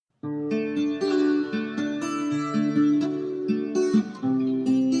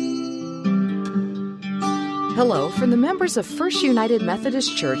Hello from the members of First United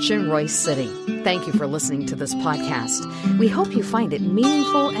Methodist Church in Royse City. Thank you for listening to this podcast. We hope you find it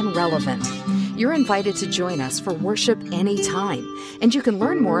meaningful and relevant. You're invited to join us for worship anytime, and you can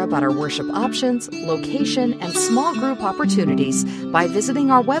learn more about our worship options, location, and small group opportunities by visiting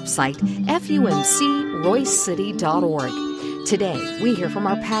our website, fumcroysecity.org. Today, we hear from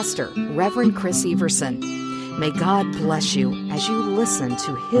our pastor, Reverend Chris Everson. May God bless you as you listen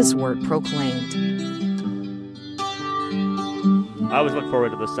to His Word proclaimed. I always look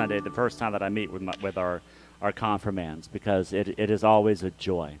forward to this Sunday, the first time that I meet with our confirmands, because it is always a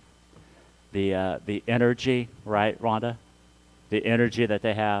joy. The energy, right, Rhonda? The energy that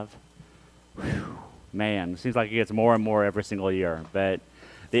they have. Whew, man, it seems like it gets more and more every single year. But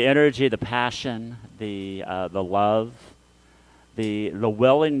the energy, the passion, the love, the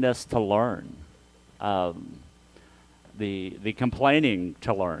willingness to learn, the complaining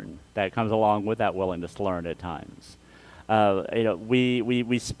to learn that comes along with that willingness to learn at times.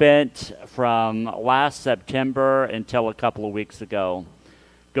 We spent from last September until a couple of weeks ago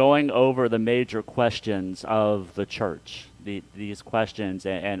going over the major questions of the church, these questions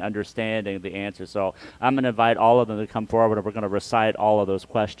and understanding the answers. So I'm going to invite all of them to come forward, and we're going to recite all of those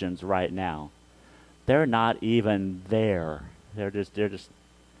questions right now. They're not even there. They're just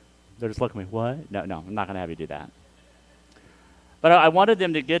looking at me. What? No, I'm not going to have you do that. But I wanted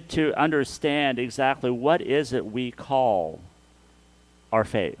them to get to understand exactly what is it we call our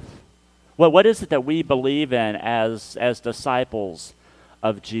faith. What is it that we believe in as disciples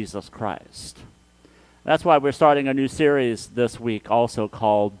of Jesus Christ? That's why we're starting a new series this week also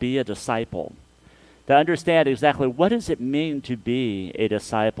called Be a Disciple, to understand exactly what does it mean to be a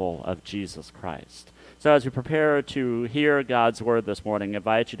disciple of Jesus Christ. So as we prepare to hear God's word this morning, I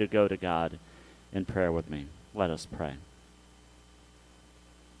invite you to go to God in prayer with me. Let us pray.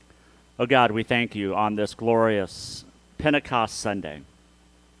 Oh God, we thank you on this glorious Pentecost Sunday,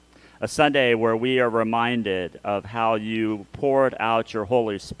 a Sunday where we are reminded of how you poured out your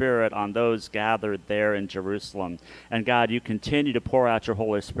Holy Spirit on those gathered there in Jerusalem. And God, you continue to pour out your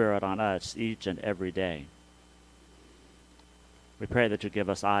Holy Spirit on us each and every day. We pray that you give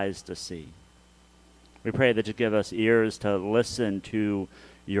us eyes to see. We pray that you give us ears to listen to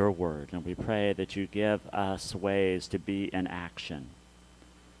your word. And we pray that you give us ways to be in action,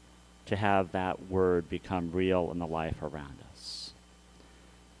 to have that word become real in the life around us.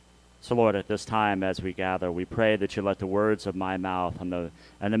 So Lord, at this time as we gather, we pray that you let the words of my mouth and the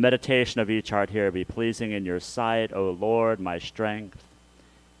meditation of each heart here be pleasing in your sight, O Lord, my strength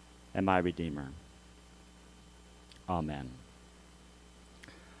and my Redeemer. Amen.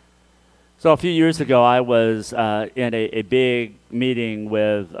 So a few years ago, I was in a big meeting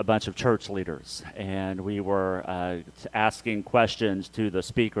with a bunch of church leaders, and we were asking questions to the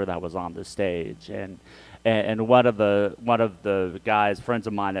speaker that was on the stage. And one of the guys, friends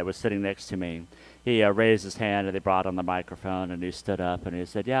of mine that was sitting next to me, he raised his hand, and they brought on the microphone, and he stood up and he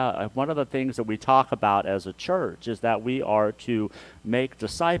said, "Yeah, one of the things that we talk about as a church is that we are to make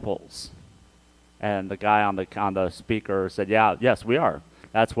disciples." And the guy on the speaker said, "Yes, we are.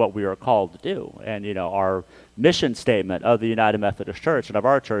 That's what we are called to do." And, our mission statement of the United Methodist Church and of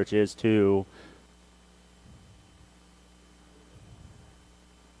our church is to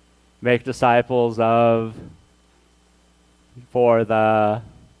make disciples for the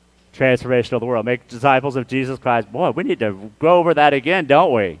transformation of the world. Make disciples of Jesus Christ. Boy, we need to go over that again,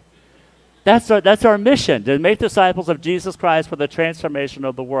 don't we? That's our mission, to make disciples of Jesus Christ for the transformation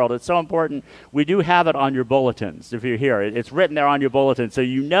of the world. It's so important. We do have it on your bulletins, if you're here. It's written there on your bulletin, so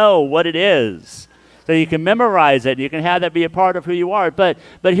you know what it is. So you can memorize it, and you can have that be a part of who you are. But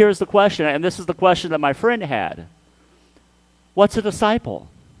here's the question, and this is the question that my friend had. What's a disciple?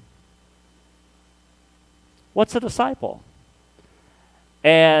 What's a disciple?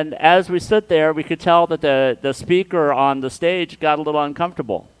 And as we stood there, we could tell that the speaker on the stage got a little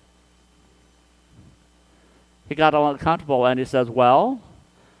uncomfortable. He got a little uncomfortable, and he says, "Well,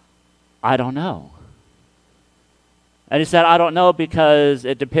 I don't know." And he said, "I don't know because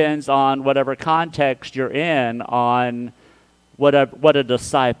it depends on whatever context you're in on what a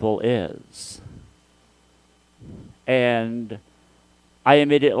disciple is." And I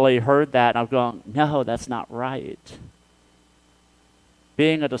immediately heard that, and I'm going, no, that's not right.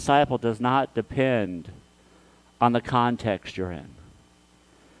 Being a disciple does not depend on the context you're in.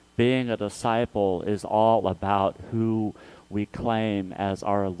 Being a disciple is all about who we claim as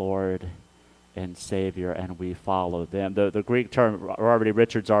our Lord and Savior, and we follow them. The Greek term,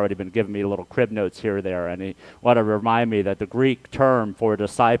 Richard's already been giving me little crib notes here or there, and he wanted to remind me that the Greek term for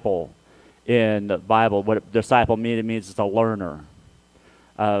disciple in the Bible, what disciple means, it means it's a learner.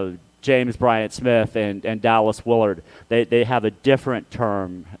 James Bryant Smith and Dallas Willard, they have a different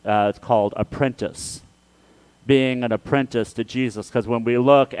term. It's called apprentice. Being an apprentice to Jesus. Because when we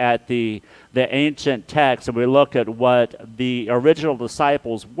look at the ancient text and we look at what the original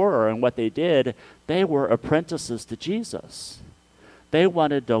disciples were and what they did, they were apprentices to Jesus. They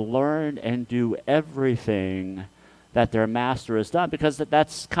wanted to learn and do everything that their master has done, because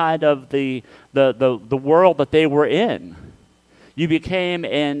that's kind of the world that they were in. You became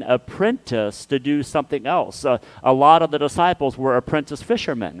an apprentice to do something else. A lot of the disciples were apprentice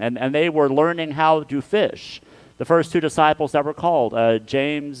fishermen, and they were learning how to fish. The first two disciples that were called,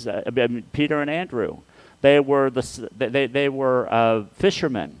 James, Peter, and Andrew, they were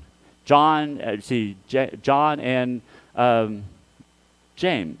fishermen. John and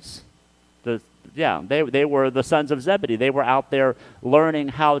James. They were the sons of Zebedee. They were out there learning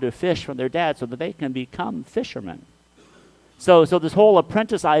how to fish from their dad so that they can become fishermen. So this whole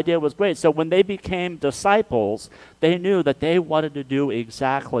apprentice idea was great. So when they became disciples, they knew that they wanted to do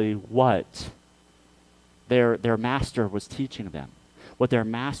exactly what their master was teaching them, what their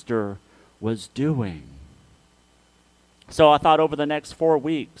master was doing. So I thought over the next 4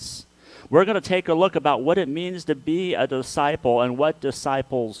 weeks, we're going to take a look about what it means to be a disciple and what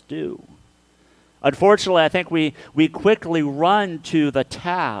disciples do. Unfortunately, I think we quickly run to the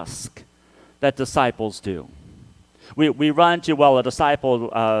task that disciples do. We run to, a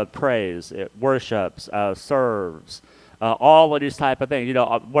disciple prays, it worships, serves, all of these type of things.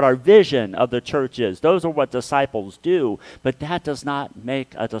 What our vision of the church is. Those are what disciples do, but that does not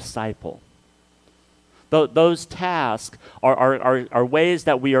make a disciple. Those tasks are ways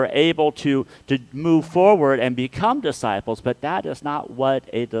that we are able to move forward and become disciples, but that is not what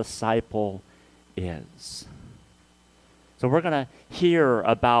a disciple is. So we're going to hear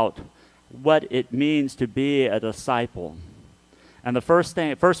about what it means to be a disciple. And the first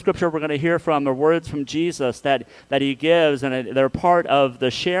scripture we're going to hear from are words from Jesus that he gives, and they're part of the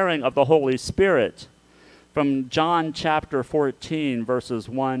sharing of the Holy Spirit from John chapter 14, verses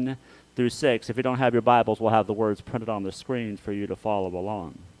 1 through 6. If you don't have your Bibles, we'll have the words printed on the screen for you to follow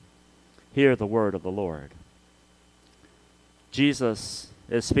along. Hear the word of the Lord. Jesus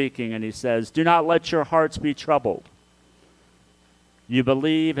is speaking, and he says, "Do not let your hearts be troubled. You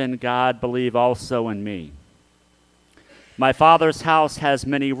believe in God, believe also in me. My Father's house has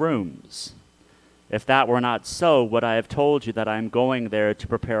many rooms. If that were not so, would I have told you that I am going there to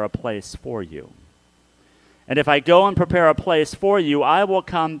prepare a place for you? And if I go and prepare a place for you, I will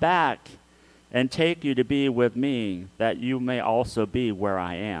come back and take you to be with me, that you may also be where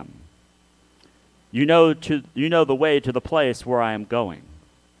I am. You know the way to the place where I am going."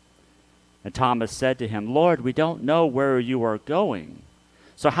 And Thomas said to him, "Lord, we don't know where you are going,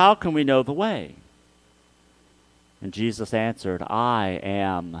 so how can we know the way?" And Jesus answered, "I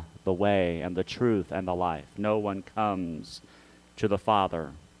am the way and the truth and the life. No one comes to the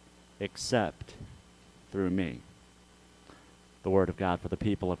Father except through me." The word of God for the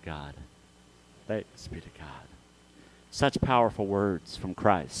people of God. Thanks be to God. Such powerful words from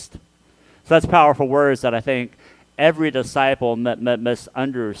Christ. Such powerful words that I think every disciple must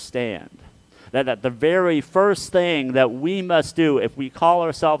understand. That the very first thing that we must do if we call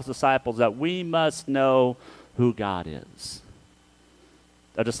ourselves disciples, that we must know who God is.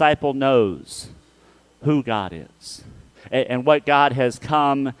 A disciple knows who God is and what God has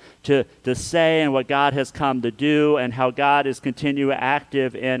come to say and what God has come to do and how God is continually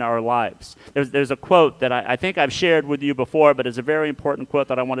active in our lives. There's a quote that I think I've shared with you before, but it's a very important quote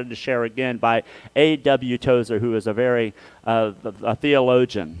that I wanted to share again by A.W. Tozer, who is a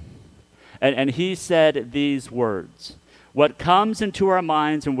theologian. And he said these words: "What comes into our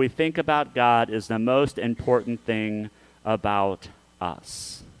minds when we think about God is the most important thing about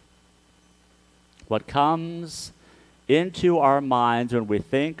us." What comes into our minds when we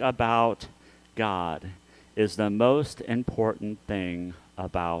think about God is the most important thing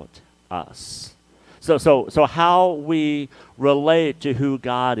about us. So how we relate to who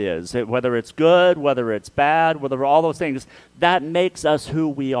God is, whether it's good, whether it's bad, whether all those things, that makes us who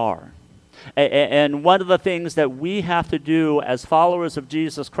we are. And one of the things that we have to do as followers of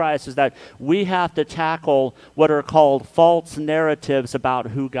Jesus Christ is that we have to tackle what are called false narratives about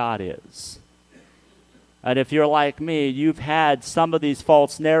who God is. And if you're like me, you've had some of these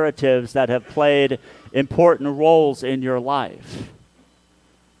false narratives that have played important roles in your life.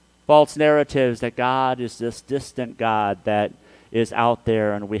 False narratives that God is this distant God that is out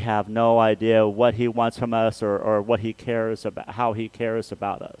there and we have no idea what he wants from us or what he cares about, how he cares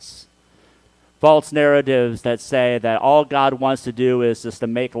about us. False narratives that say that all God wants to do is just to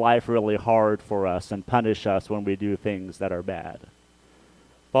make life really hard for us and punish us when we do things that are bad.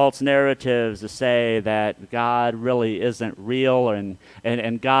 false narratives to say that God really isn't real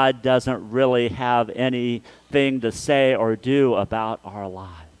and God doesn't really have anything to say or do about our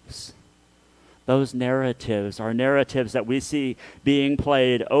lives. Those narratives are narratives that we see being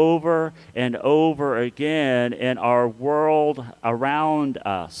played over and over again in our world around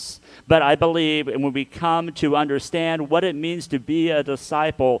us. But I believe when we come to understand what it means to be a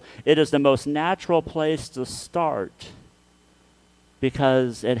disciple, it is the most natural place to start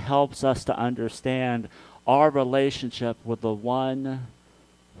because it helps us to understand our relationship with the one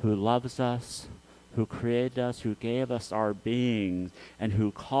who loves us, who created us, who gave us our being, and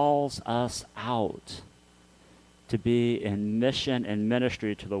who calls us out to be in mission and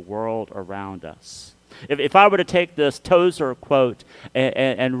ministry to the world around us. If I were to take this Tozer quote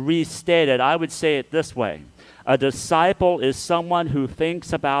and restate it, I would say it this way. A disciple is someone who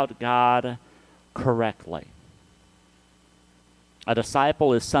thinks about God correctly. A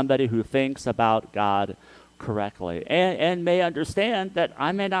disciple is somebody who thinks about God correctly and may understand that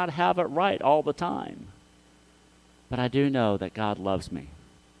I may not have it right all the time. But I do know that God loves me,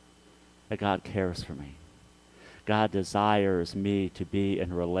 that God cares for me. God desires me to be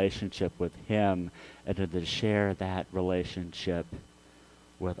in a relationship with Him and to share that relationship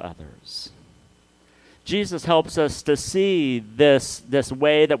with others. Jesus helps us to see this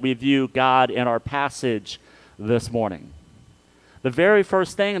way that we view God in our passage this morning. The very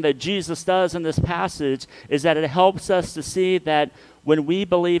first thing that Jesus does in this passage is that it helps us to see that when we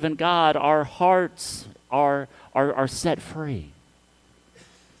believe in God, our hearts are set free.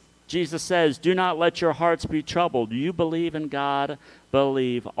 Jesus says, "Do not let your hearts be troubled. You believe in God,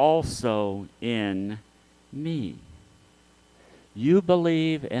 believe also in me." You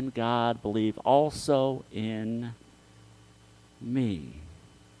believe in God, believe also in me.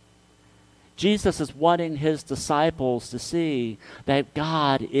 Jesus is wanting his disciples to see that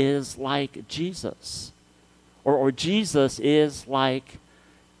God is like Jesus, or Jesus is like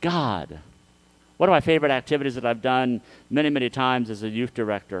God. One of my favorite activities that I've done many, many times as a youth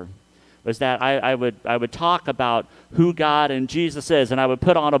director was that I would talk about who God and Jesus is, and I would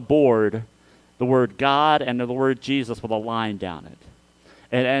put on a board the word God and the word Jesus with a line down it.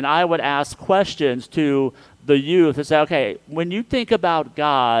 And I would ask questions to the youth and say, okay, when you think about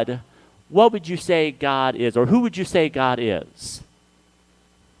God, what would you say God is, or who would you say God is?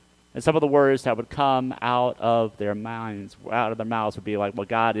 And some of the words that would come out of their mouths would be like, well,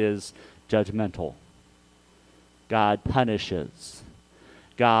 God is judgmental. God punishes.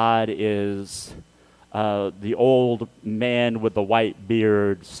 God is the old man with the white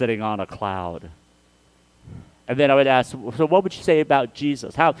beard sitting on a cloud. And then I would ask, so what would you say about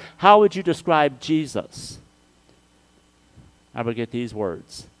Jesus? How would you describe Jesus? I would get these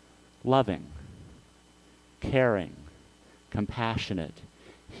words: loving, caring, compassionate,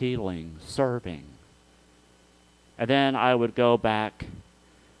 healing, serving. And then I would go back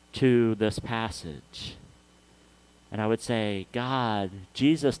to this passage and I would say,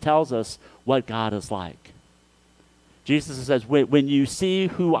 Jesus tells us what God is like. Jesus says, when you see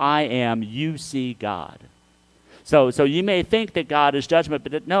who I am, you see God. So you may think that God is judgment,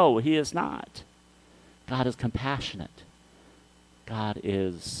 but no, he is not. God is compassionate. God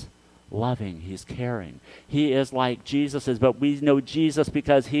is loving. He's caring. He is like Jesus is, but we know Jesus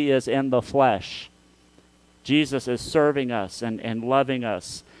because he is in the flesh. Jesus is serving us and loving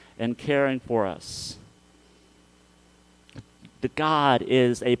us and caring for us. The God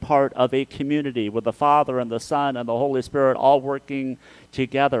is a part of a community with the Father and the Son and the Holy Spirit all working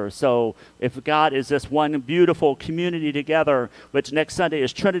together. So if God is this one beautiful community together, which next Sunday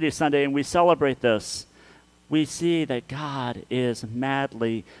is Trinity Sunday and we celebrate this, we see that God is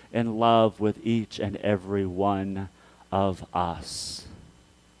madly in love with each and every one of us.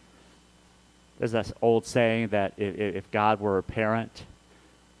 There's that old saying that if God were a parent,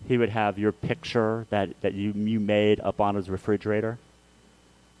 he would have your picture that you made up on his refrigerator.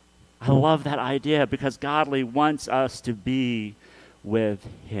 I love that idea because God wants us to be with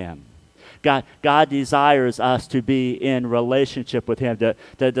him. God desires us to be in relationship with him,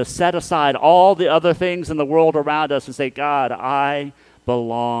 to set aside all the other things in the world around us and say, God, I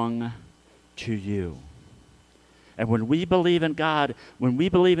belong to you. And when we believe in God, when we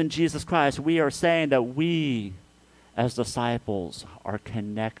believe in Jesus Christ, we are saying that we, as disciples, are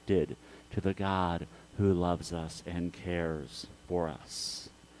connected to the God who loves us and cares for us.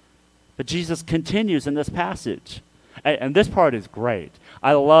 But Jesus continues in this passage. And this part is great.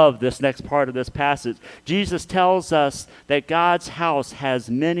 I love this next part of this passage. Jesus tells us that God's house has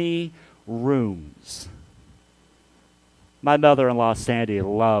many rooms. My mother-in-law, Sandy,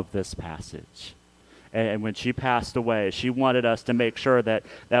 loved this passage. And when she passed away, she wanted us to make sure that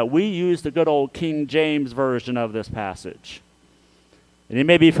we use the good old King James version of this passage. And you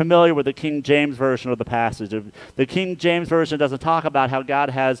may be familiar with the King James version of the passage. The King James version doesn't talk about how God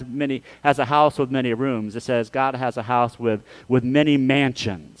has a house with many rooms. It says God has a house with many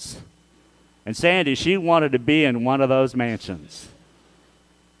mansions. And Sandy, she wanted to be in one of those mansions.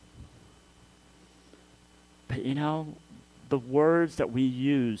 But the words that we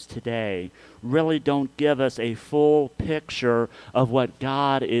use today really don't give us a full picture of what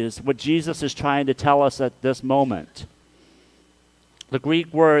Jesus is trying to tell us at this moment. The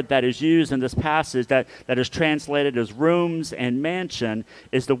Greek word that is used in this passage that is translated as rooms and mansion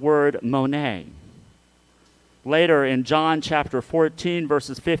is the word monē. Later in John chapter 14,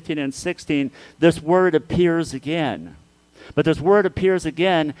 verses 15 and 16, this word appears again. But this word appears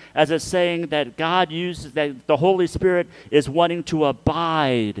again as it's saying that that the Holy Spirit is wanting to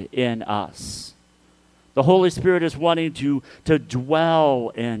abide in us. The Holy Spirit is wanting to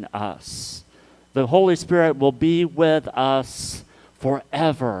dwell in us. The Holy Spirit will be with us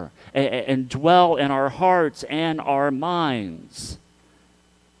forever and dwell in our hearts and our minds.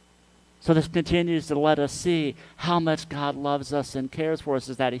 So this continues to let us see how much God loves us and cares for us,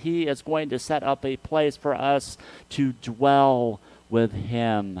 is that he is going to set up a place for us to dwell with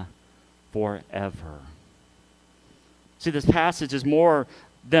him forever. See, this passage is more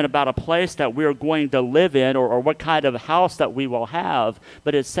than about a place that we're going to live in or what kind of house that we will have,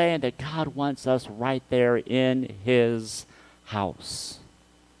 but it's saying that God wants us right there in his house.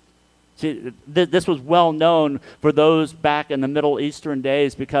 See, this was well known for those back in the Middle Eastern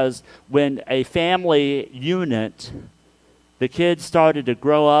days, because when a family unit, the kids started to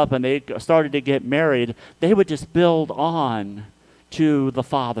grow up and they started to get married, they would just build on to the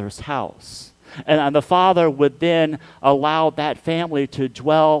father's house. And the father would then allow that family to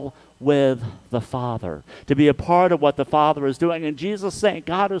dwell with the Father, to be a part of what the Father is doing. And Jesus is saying,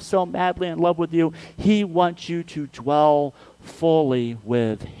 God is so madly in love with you, he wants you to dwell fully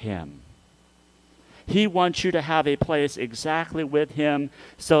with him. He wants you to have a place exactly with him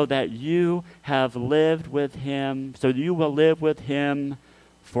so that you have lived with him, so you will live with him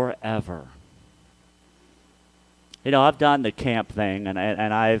forever. I've done the camp thing, and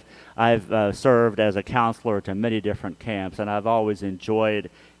I've served as a counselor to many different camps, and I've always enjoyed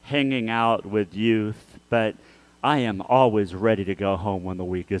hanging out with youth, but I am always ready to go home when the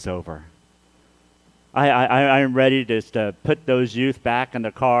week is over. I am ready just to put those youth back in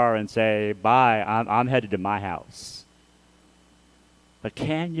the car and say, bye, I'm headed to my house. But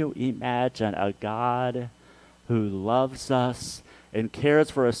can you imagine a God who loves us and cares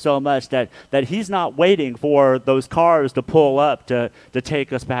for us so much that he's not waiting for those cars to pull up to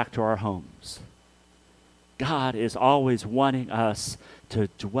take us back to our homes? God is always wanting us to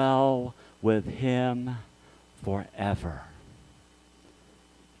dwell with him forever,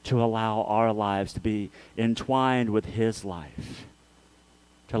 to allow our lives to be entwined with his life,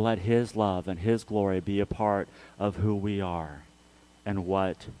 to let his love and his glory be a part of who we are and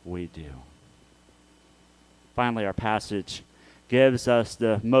what we do. Finally, our passage gives us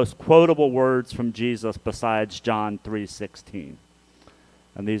the most quotable words from Jesus besides John 3:16.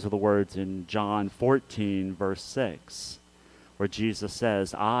 And these are the words in John 14, verse 6, where Jesus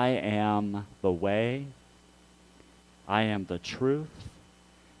says, I am the way, I am the truth,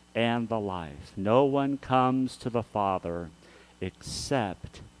 and the life. No one comes to the Father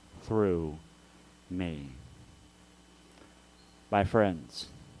except through me. My friends,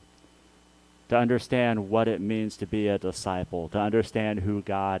 to understand what it means to be a disciple, to understand who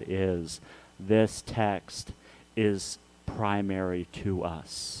God is, this text is primary to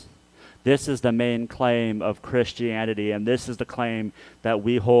us. This is the main claim of Christianity, and this is the claim that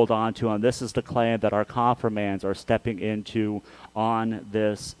we hold on to, and this is the claim that our confirmands are stepping into on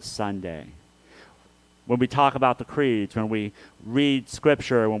this Sunday. When we talk about the creeds, when we read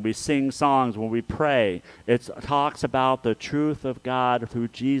scripture, when we sing songs, when we pray, it talks about the truth of God through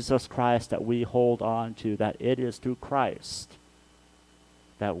Jesus Christ that we hold on to, that it is through Christ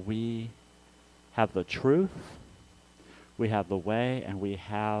that we have the truth, we have the way, and we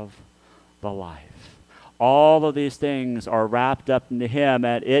have the life. All of these things are wrapped up into him,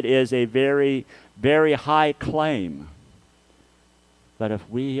 and it is a very, very high claim. But if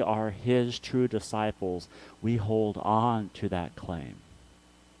we are his true disciples, we hold on to that claim.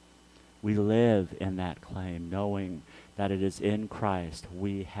 We live in that claim, knowing that it is in Christ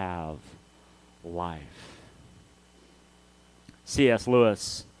we have life. C.S.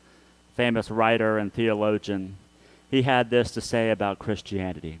 Lewis, famous writer and theologian, he had this to say about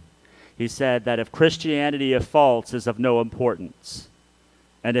Christianity. He said that if Christianity is false, is of no importance.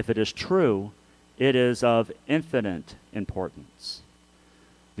 And if it is true, it is of infinite importance.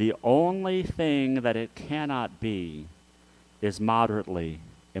 The only thing that it cannot be is moderately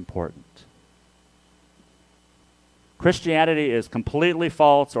important. Christianity is completely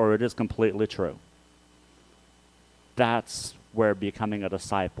false or it is completely true. That's where becoming a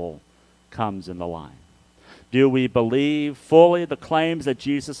disciple comes in the line. Do we believe fully the claims that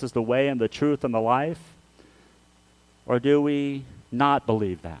Jesus is the way and the truth and the life? Or do we not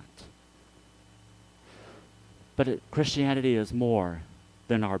believe that? But Christianity is more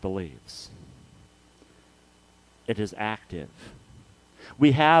than our beliefs. It is active.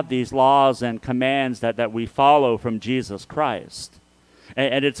 We have these laws and commands that we follow from Jesus Christ.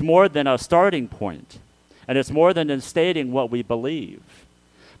 And it's more than a starting point. And it's more than in stating what we believe.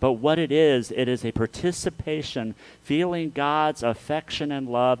 But what it is a participation, feeling God's affection and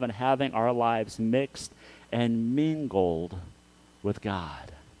love and having our lives mixed and mingled with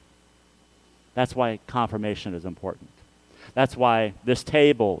God. That's why confirmation is important. That's why this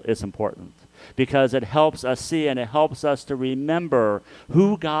table is important. Because it helps us see and it helps us to remember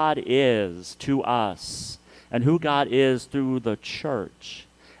who God is to us and who God is through the church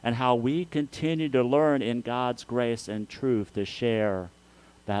and how we continue to learn in God's grace and truth to share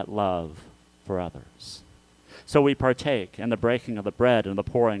that love for others. So we partake in the breaking of the bread and the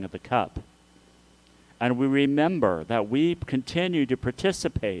pouring of the cup. And we remember that we continue to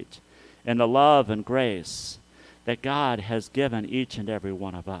participate in the love and grace that God has given each and every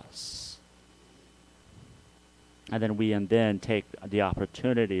one of us. And then we take the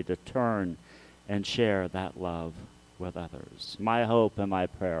opportunity to turn and share that love with others. My hope and my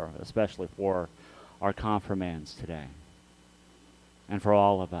prayer, especially for our confirmands today, and for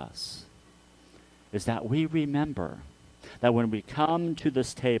all of us, is that we remember that when we come to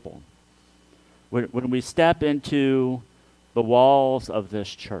this table, when we step into the walls of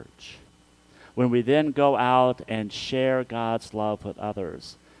this church, when we then go out and share God's love with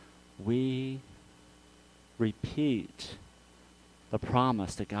others, we repeat the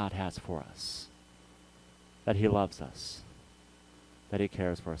promise that God has for us, that he loves us, that he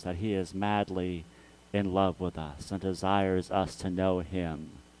cares for us, that he is madly in love with us and desires us to know him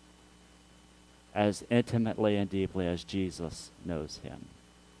as intimately and deeply as Jesus knows him.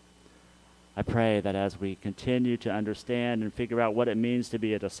 I pray that as we continue to understand and figure out what it means to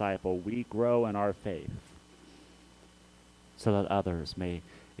be a disciple, we grow in our faith so that others may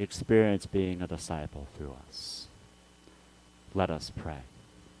experience being a disciple through us. Let us pray.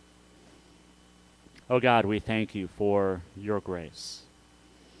 Oh God, we thank you for your grace.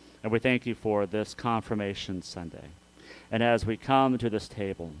 And we thank you for this Confirmation Sunday. And as we come to this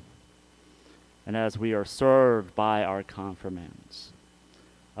table, and as we are served by our confirmands,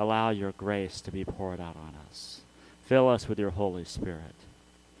 allow your grace to be poured out on us. Fill us with your Holy Spirit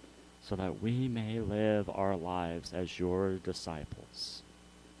so that we may live our lives as your disciples,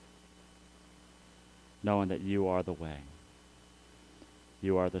 knowing that you are the way,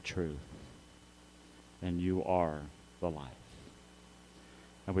 you are the truth, and you are the life.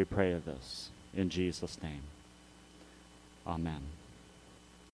 And we pray of this in Jesus' name. Amen.